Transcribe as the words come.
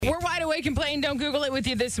Wake and Play and Don't Google It with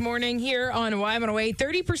you this morning here on Y108.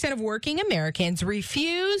 30% of working Americans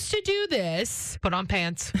refuse to do this. Put on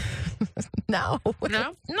pants. No. No?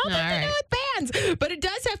 Nothing to do right. with bands. But it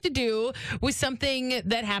does have to do with something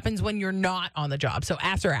that happens when you're not on the job. So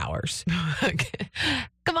after hours.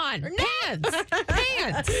 Come on. Pants.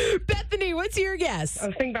 Pants. Bethany, what's your guess? I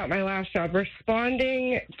was thinking about my last job,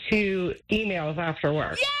 responding to emails after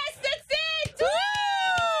work. Yes, that's it.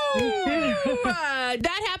 Woo!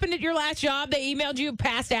 That happened at your last job? They emailed you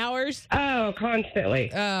past hours? Oh, constantly.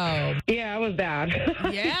 Oh, Yeah, it was bad.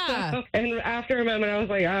 yeah. And after a moment, I was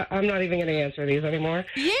like, I'm not even going to answer these anymore.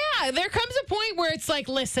 Yeah, there comes a point where it's like,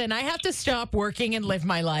 listen, I have to stop working and live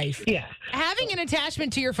my life. Yeah, Having an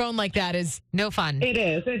attachment to your phone like that is, No fun. it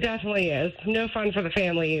is. It definitely is. No fun for the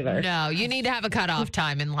family either. No, you need to have a cutoff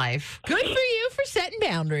time in life. good for you for setting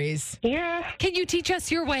boundaries. Yeah, Can you teach us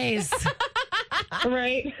your ways?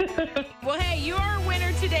 right. Well, hey, you are a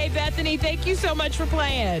winner today, Bethany. Thank you so much for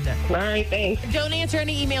playing. All right, thanks. Don't answer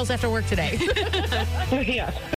any emails after work today. Yeah.